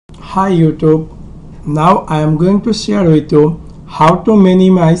Hi YouTube, now I am going to share with you how to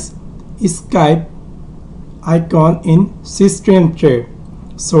minimize Skype icon in system tray.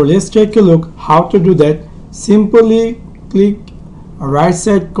 So let's take a look how to do that. Simply click right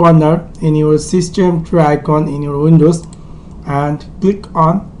side corner in your system tray icon in your Windows and click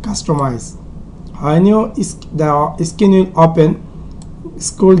on customize. When the screen will open,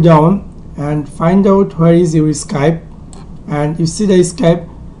 scroll down and find out where is your Skype, and you see the Skype.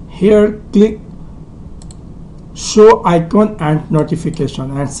 Here click show icon and notification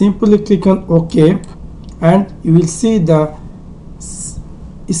and simply click on OK, and you will see the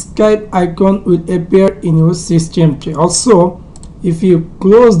Skype icon will appear in your system tray. Also, if you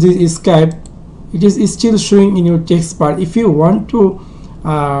close this Skype, it is still showing in your text bar. If you want to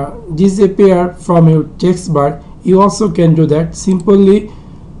disappear from your text bar, you also can do that. Simply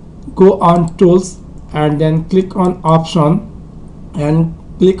go on tools and then click on option and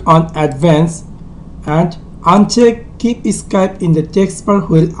click on advanced and uncheck keep Skype in the text bar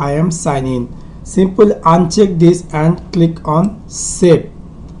while I am signing in. Simply uncheck this and click on save,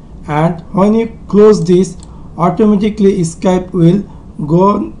 and when you close this, automatically Skype will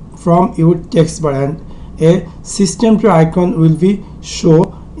go from your text bar and a system tray icon will be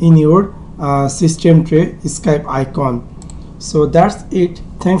show in your system tray Skype icon. So that's it.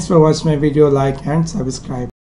 Thanks for watching my video. Like and subscribe.